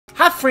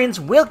Hi friends,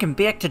 welcome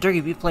back to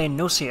Dergy. We Playin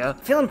Gnosia.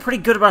 Feeling pretty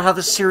good about how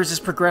this series is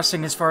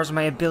progressing as far as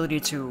my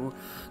ability to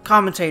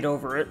commentate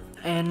over it.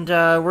 And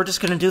we're just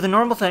gonna do the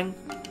normal thing.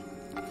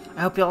 I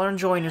hope y'all are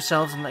enjoying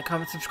yourselves, and like,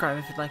 comment, subscribe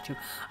if you'd like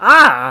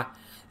to.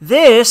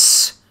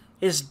 This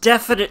is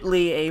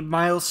definitely a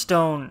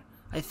milestone.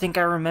 I think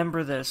I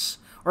remember this.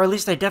 Or at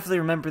least I definitely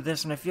remember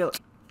this, and I feel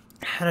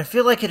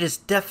like it is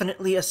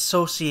definitely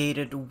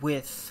associated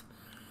with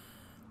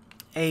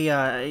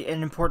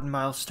an important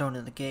milestone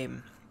in the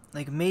game.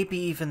 Like, maybe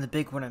even the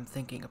big one I'm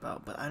thinking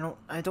about, but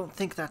I don't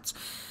think that's...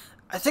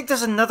 I think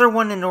there's another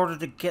one in order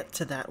to get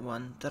to that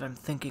one that I'm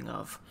thinking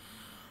of.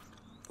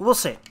 We'll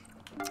see.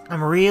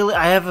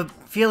 I have a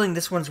feeling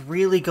this one's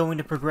really going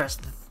to progress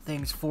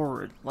things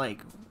forward.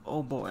 Like,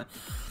 oh boy.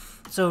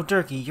 So,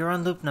 Dergy, you're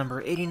on loop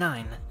number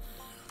 89.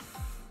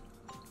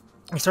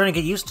 You're starting to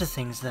get used to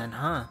things then,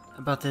 huh?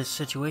 About this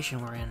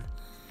situation we're in.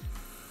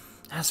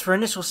 As for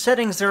initial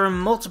settings, there are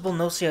multiple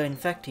Gnosia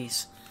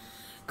infectees.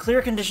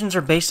 Clear conditions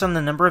are based on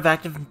the number of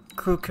active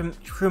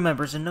crew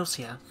members in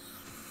Gnosia.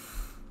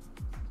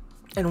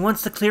 And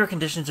once the clear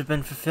conditions have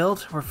been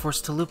fulfilled, we're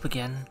forced to loop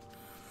again.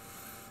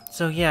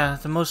 So yeah,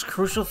 the most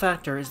crucial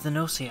factor is the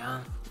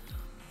Gnosia.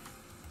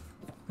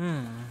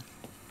 In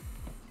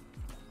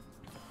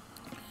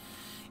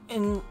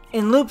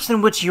loops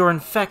in which you're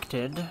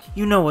infected,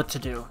 you know what to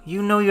do.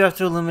 You know you have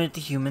to eliminate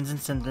the humans and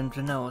send them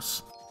to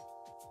Gnos.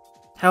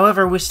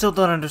 However, we still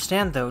don't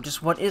understand, though,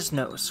 just what is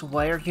Gnos?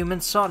 Why are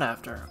humans sought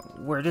after?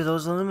 Where do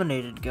those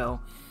eliminated go?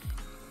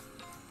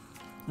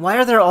 Why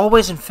are there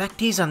always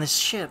infectees on this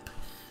ship?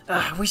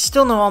 We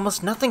still know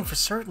almost nothing for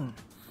certain.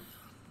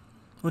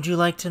 Would you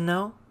like to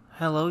know?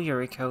 Hello,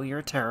 Yuriko,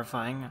 you're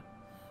terrifying.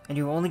 And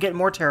you only get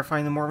more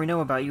terrifying the more we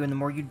know about you and the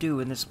more you do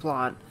in this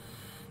plot.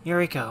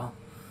 Yuriko.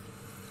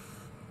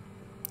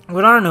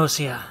 What are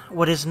Gnosia?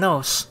 What is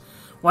Gnos?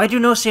 Why do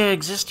Gnosia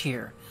exist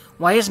here?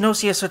 Why is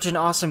Gnosia such an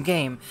awesome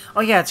game?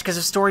 Oh yeah, it's because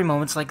of story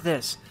moments like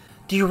this.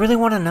 Do you really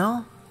want to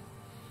know?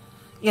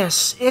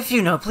 Yes, if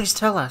you know, please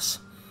tell us.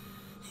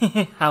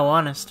 How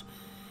honest.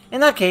 In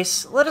that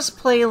case, let us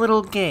play a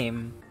little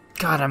game.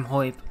 God, I'm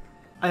hype.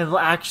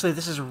 Actually,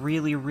 this is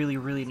really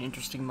an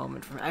interesting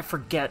moment for me. I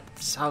forget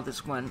how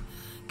this went.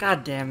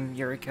 God damn,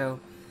 Yuriko.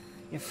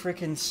 You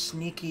freaking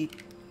sneaky,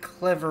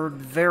 clever,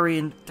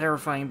 very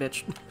terrifying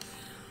bitch.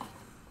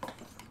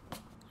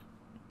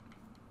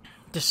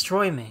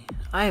 Destroy me.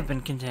 I have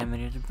been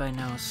contaminated by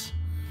Gnos.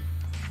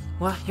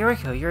 What?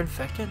 Yuriko, you're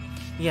infected?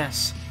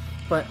 Yes.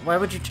 But why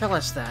would you tell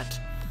us that?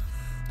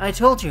 I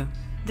told you.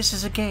 This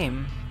is a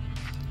game.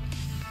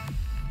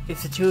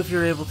 If the two of you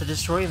are able to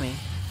destroy me,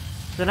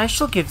 then I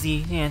shall give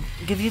you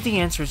the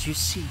answers you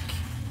seek.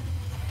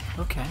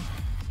 Okay.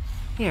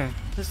 Here,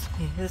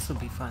 this will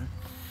be fun.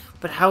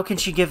 But how can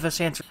she give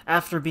us answers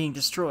after being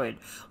destroyed?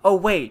 Oh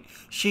wait,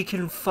 she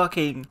can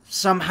fucking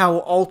somehow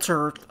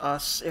alter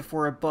us if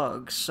we're a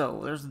bug,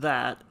 so there's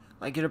that.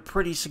 Like, in a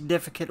pretty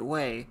significant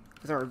way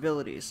with our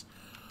abilities.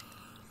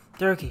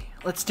 Dergy,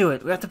 let's do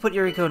it. We have to put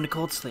Yuriko into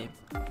cold sleep.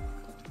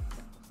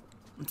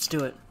 Let's do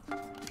it.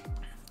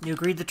 You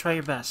agreed to try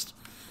your best.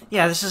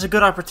 Yeah, this is a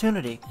good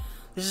opportunity.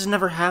 This has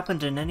never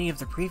happened in any of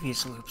the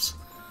previous loops.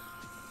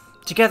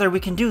 Together we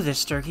can do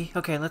this, Dergy.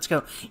 Okay, let's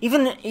go.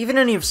 Even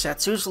any of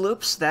Setsu's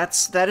loops,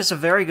 that is a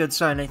very good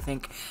sign, I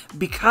think.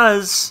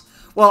 Because,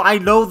 well, I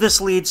know this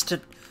leads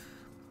to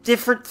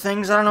different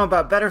things. I don't know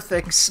about better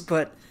things,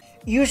 but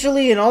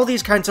usually in all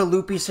these kinds of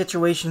loopy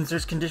situations,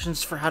 there's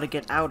conditions for how to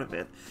get out of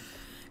it.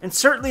 And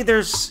certainly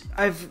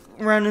I've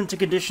run into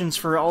conditions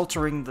for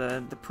altering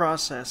the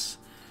process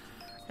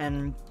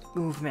and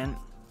movement.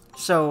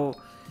 So,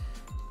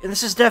 and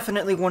this is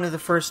definitely one of the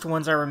first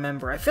ones I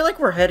remember. I feel like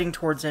we're heading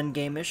towards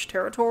endgame-ish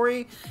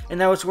territory, and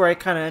that was where I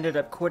kind of ended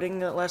up quitting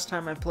the last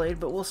time I played,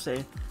 but we'll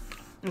see.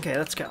 Okay,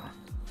 let's go.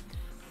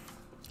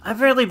 I've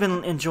really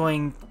been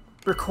enjoying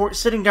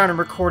sitting down and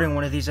recording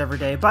one of these every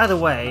day. By the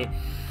way,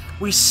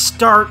 we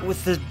start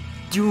with the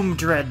Doom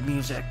Dread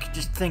music.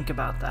 Just think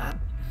about that.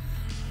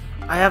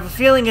 I have a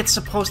feeling it's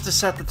supposed to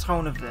set the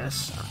tone of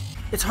this.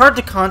 It's hard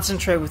to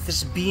concentrate with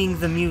this being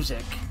the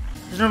music.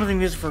 There's normally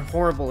music for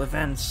horrible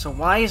events, so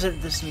why is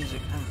it this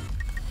music?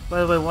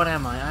 By the way, what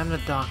am I? I'm the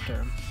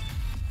doctor.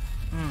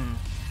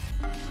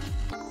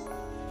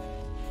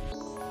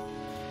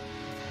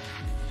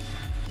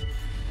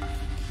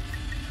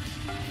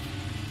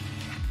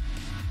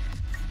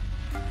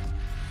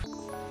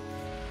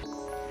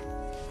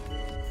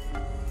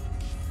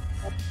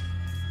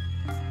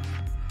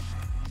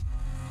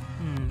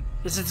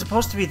 Is it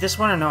supposed to be this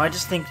one or no? I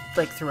just think,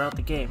 like, throughout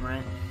the game,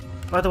 right?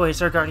 By the way, is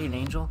there a guardian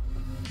angel?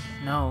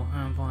 No,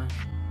 oh boy.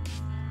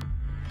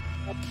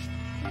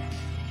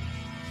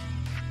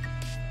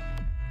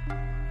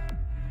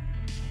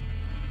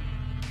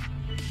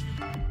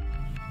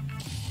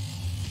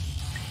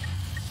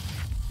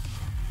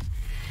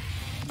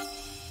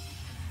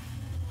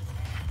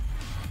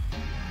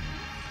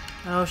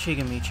 Oh,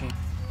 Shigamichi.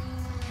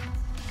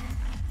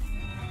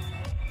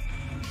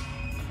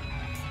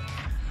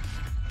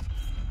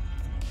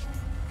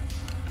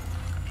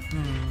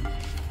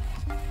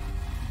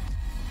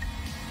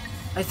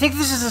 I think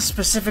this is a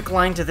specific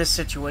line to this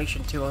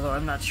situation, too, although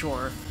I'm not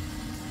sure.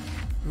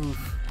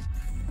 Oof.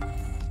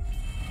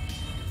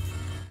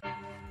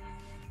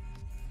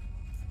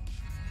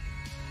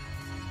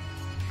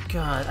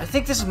 God, I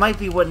think this might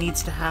be what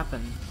needs to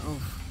happen.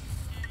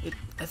 Oof.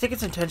 I think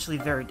it's intentionally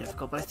very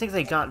difficult, but I think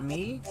they got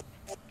me?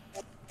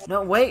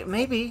 No, wait,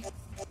 maybe.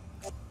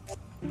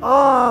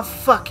 Oh,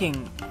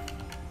 fucking...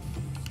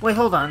 Wait,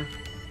 hold on.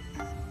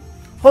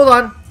 Hold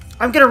on!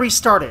 I'm gonna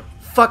restart it.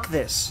 Fuck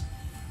this.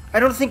 I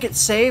don't think it's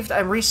saved,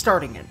 I'm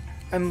restarting it.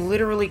 I'm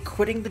literally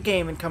quitting the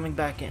game and coming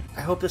back in.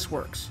 I hope this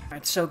works.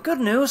 Alright, so good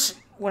news.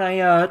 When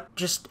I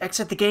just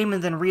exit the game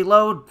and then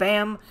reload,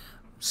 bam,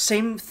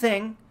 same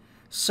thing.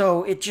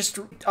 So it just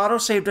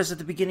auto-saved us at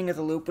the beginning of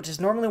the loop, which is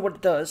normally what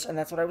it does, and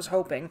that's what I was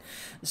hoping.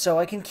 So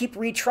I can keep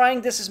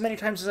retrying this as many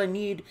times as I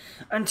need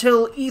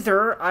until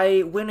either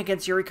I win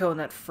against Yuriko in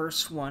that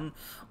first one,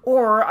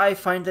 or I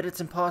find that it's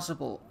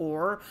impossible,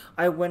 or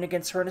I win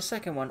against her in a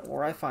second one,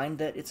 or I find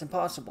that it's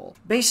impossible.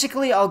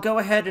 Basically, I'll go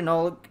ahead and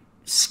I'll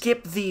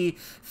skip the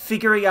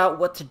figuring out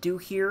what to do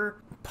here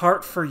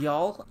part for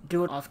y'all,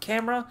 do it off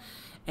camera,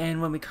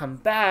 and when we come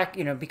back,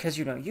 you know, because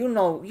you know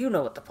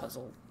what the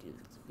puzzle is.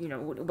 You know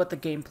what the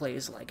gameplay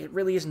is like. It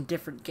really isn't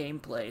different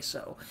gameplay.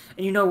 So,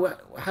 and you know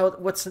how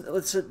what's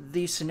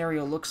the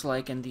scenario looks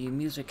like and the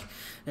music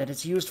that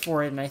it's used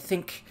for it. And I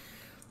think,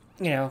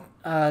 you know,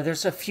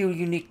 there's a few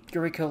unique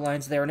Yuriko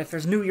lines there. And if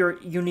there's new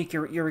unique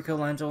Yuriko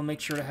lines, I'll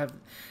make sure to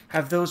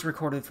have those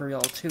recorded for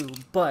y'all too.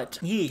 But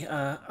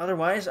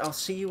otherwise, I'll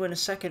see you in a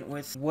second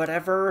with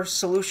whatever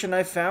solution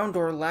I found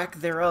or lack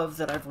thereof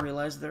that I've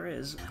realized there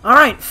is. All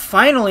right,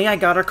 finally, I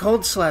got her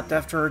cold slapped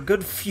after a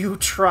good few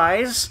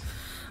tries.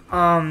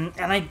 And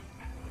I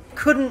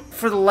couldn't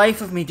for the life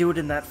of me do it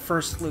in that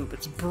first loop.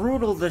 It's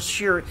brutal, the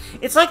sheer...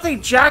 It's like they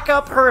jack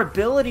up her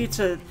ability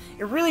to...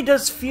 It really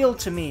does feel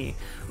to me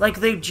like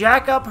they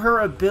jack up her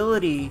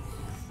ability,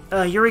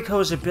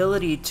 Yuriko's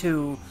ability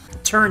to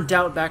turn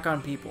doubt back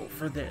on people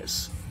for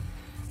this.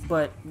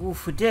 But,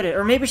 oof, we did it.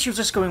 Or maybe she was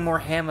just going more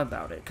ham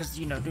about it, because,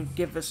 you know, to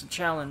give us a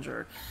challenge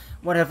or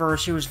whatever.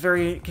 She was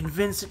very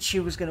convinced that she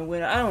was going to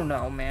win. I don't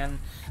know, man.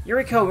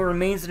 Yuriko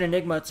remains an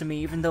enigma to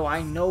me, even though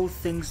I know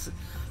things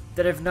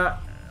that have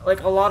not,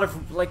 like, a lot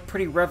of, like,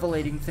 pretty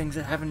revelating things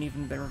that haven't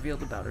even been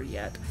revealed about her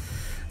yet.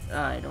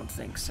 I don't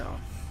think so.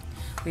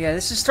 But yeah,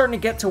 this is starting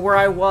to get to where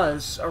I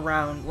was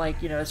around,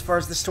 like, you know, as far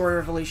as the story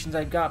revelations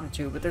I'd gotten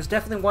to, but there's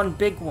definitely one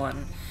big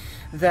one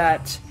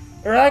that,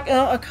 or like,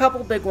 a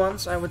couple big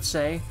ones, I would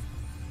say,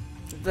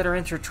 that are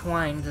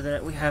intertwined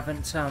that we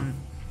haven't,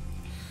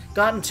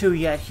 gotten to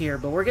yet here,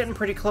 but we're getting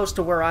pretty close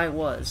to where I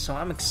was, so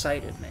I'm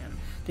excited, man,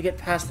 to get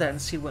past that and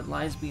see what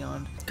lies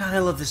beyond. God, I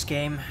love this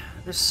game.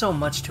 There's so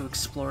much to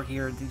explore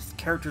here. These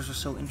characters are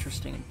so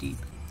interesting and deep.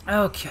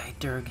 Okay,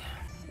 Derg.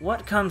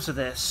 What comes of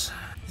this?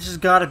 This has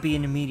got to be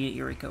an immediate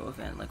Yuriko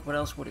event. Like, what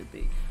else would it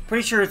be?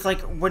 Pretty sure it's like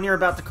when you're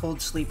about to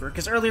cold sleep her.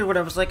 Because earlier when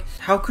I was like,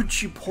 how could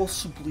she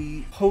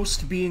possibly,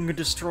 post being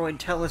destroyed,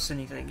 tell us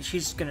anything?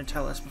 She's going to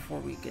tell us before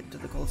we get to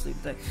the cold sleep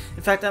thing.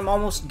 In fact, I'm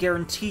almost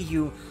guarantee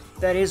you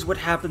that is what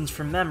happens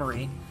from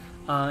memory.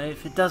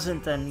 If it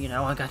doesn't, then, you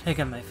know, I got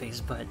egg on my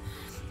face, but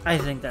I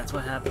think that's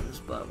what happens.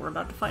 But we're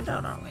about to find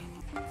out, aren't we?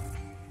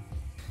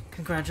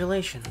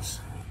 Congratulations.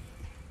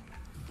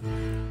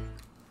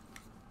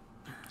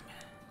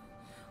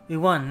 We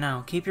won.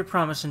 Now, keep your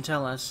promise and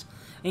tell us.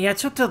 And yeah, it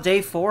took till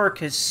day 4,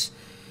 because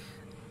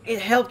it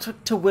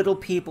helped to whittle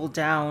people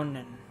down,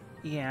 and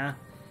yeah.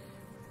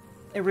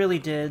 It really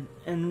did.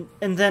 And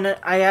then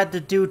I had to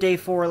do day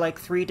 4 like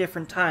 3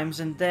 different times,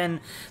 and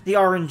then the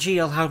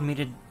RNG allowed me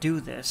to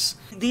do this.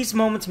 These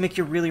moments make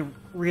you really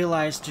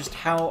realize just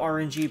how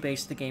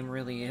RNG-based the game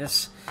really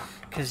is.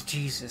 Because,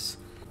 Jesus.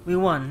 We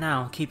won.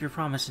 Now, keep your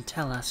promise and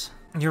tell us.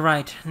 You're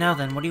right. Now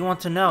then, what do you want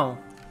to know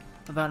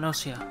about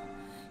Gnosia?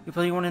 You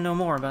probably want to know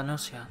more about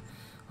Gnosia.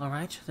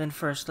 Alright, then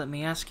first let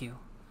me ask you.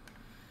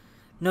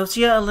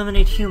 Gnosia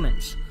eliminate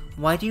humans.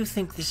 Why do you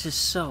think this is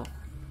so?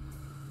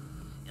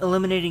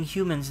 Eliminating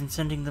humans and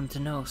sending them to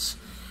Gnos.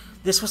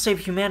 This will save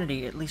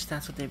humanity, at least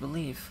that's what they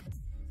believe.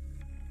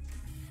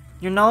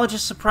 Your knowledge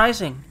is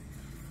surprising.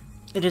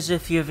 It is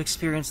as if you have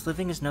experienced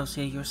living as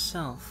Gnosia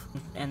yourself,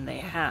 and they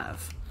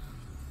have.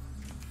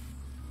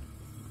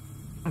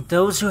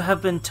 Those who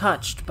have been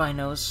touched by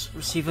Gnos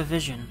receive a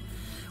vision,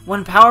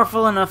 one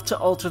powerful enough to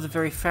alter the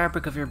very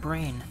fabric of your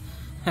brain.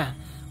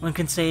 One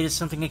can say it is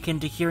something akin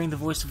to hearing the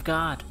voice of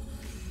God.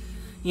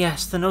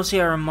 Yes, the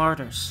Gnosia are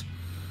martyrs.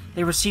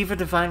 They receive a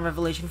divine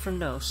revelation from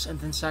Gnos, and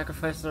then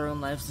sacrifice their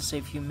own lives to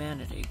save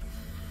humanity.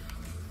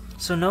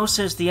 So Gnos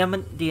is the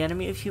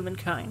enemy of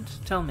humankind?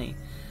 Tell me,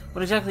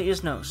 what exactly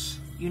is Gnos?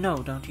 You know,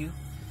 don't you?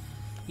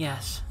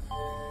 Yes.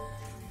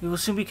 We will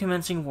soon be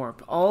commencing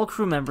warp. All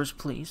crew members,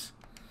 please.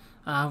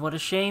 Ah, what a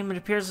shame. It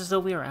appears as though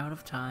we are out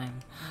of time.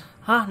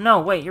 Huh?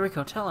 No, wait,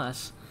 Yuriko, tell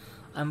us.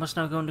 I must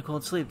now go into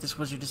cold sleep. This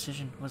was your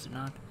decision, was it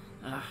not?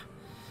 Ah.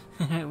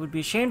 It would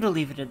be a shame to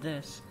leave it at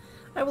this.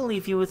 I will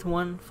leave you with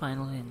one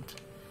final hint.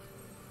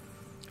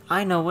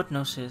 I know what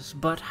Gnos is,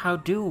 but how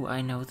do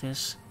I know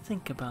this?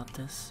 Think about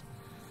this.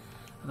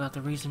 About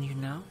the reason you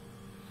know?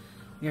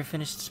 You're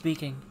finished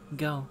speaking.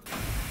 Go.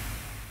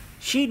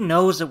 She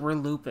knows that we're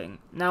looping.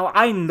 Now,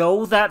 I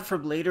know that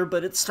from later,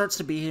 but it starts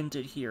to be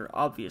hinted here,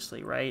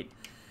 obviously, right?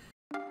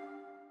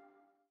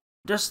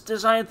 Just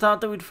as I had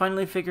thought that we'd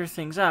finally figure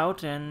things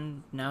out,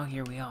 and now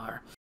here we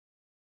are.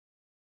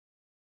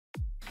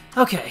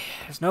 Okay,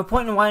 there's no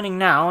point in whining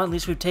now, at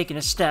least we've taken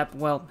a step,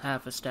 well,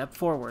 half a step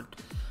forward.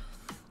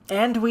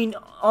 And we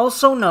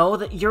also know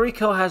that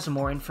Yuriko has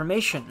more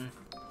information.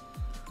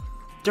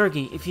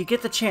 Dergy, if you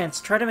get the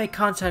chance, try to make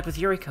contact with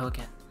Yuriko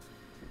again.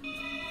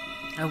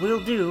 I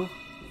will do.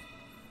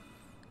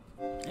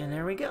 And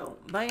there we go.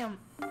 Bam.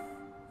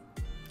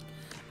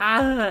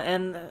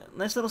 And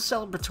nice little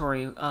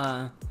celebratory,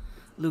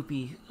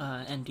 loopy,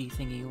 ND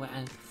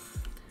thingy.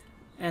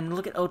 And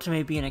look at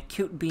Otome being a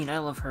cute bean. I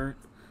love her.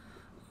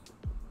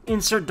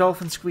 Insert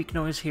dolphin squeak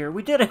noise here.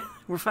 We did it!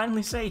 We're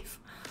finally safe.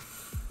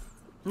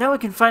 Now we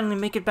can finally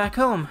make it back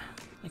home.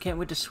 I can't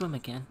wait to swim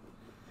again.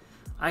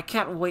 I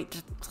can't wait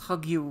to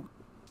hug you,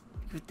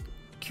 you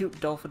cute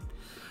dolphin.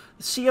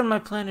 The sea on my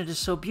planet is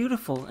so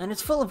beautiful, and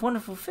it's full of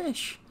wonderful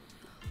fish.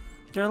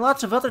 There are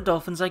lots of other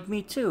dolphins like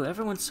me, too.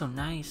 Everyone's so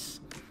nice.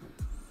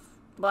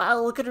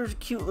 Wow, look at her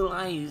cute little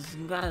eyes.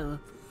 Wow.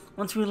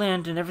 Once we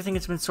land and everything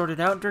has been sorted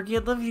out, Dergy,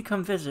 I'd love you to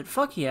come visit.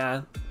 Fuck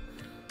yeah.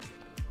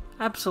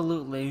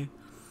 Absolutely.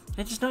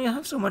 I just know you'll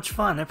have so much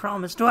fun, I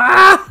promise.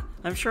 Ah!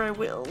 I'm sure I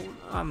will.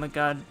 Oh my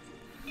god.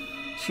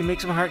 She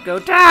makes my heart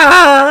go,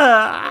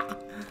 ah!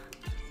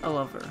 I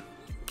love her.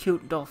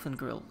 Cute dolphin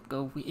girl.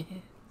 Go we.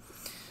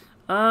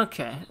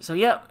 Okay, so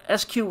yeah,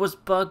 SQ was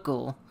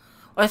Buggle.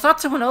 I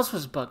thought someone else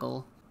was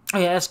Buggle. Oh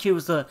yeah, SQ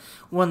was the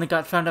one that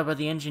got found out by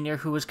the engineer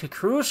who was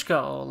Kakrushka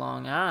all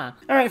along. Ah.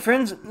 Alright,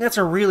 friends, that's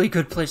a really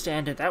good place to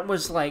end it. That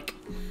was, like,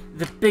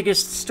 the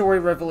biggest story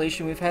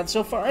revelation we've had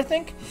so far, I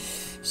think.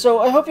 So,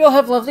 I hope you all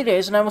have lovely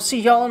days, and I will see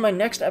y'all in my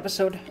next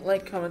episode.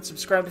 Like, comment,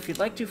 subscribe if you'd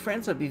like to,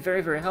 friends. That'd be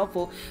very, very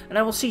helpful. And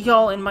I will see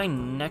y'all in my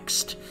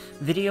next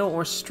video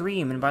or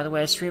stream. And by the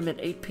way, I stream at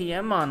 8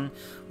 p.m. on,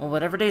 well,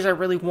 whatever days I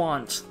really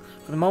want.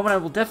 For the moment, I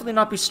will definitely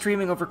not be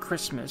streaming over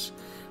Christmas.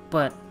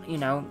 But, you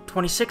know,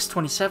 26th,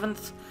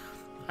 27th,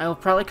 I will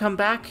probably come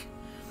back.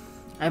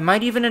 I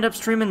might even end up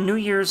streaming New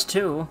Year's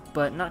too,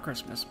 but not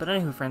Christmas. But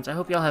anywho, friends, I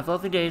hope y'all have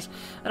lovely days,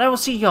 and I will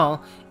see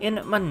y'all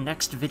in my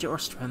next video or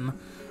stream.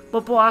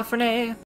 Bye-bye for now.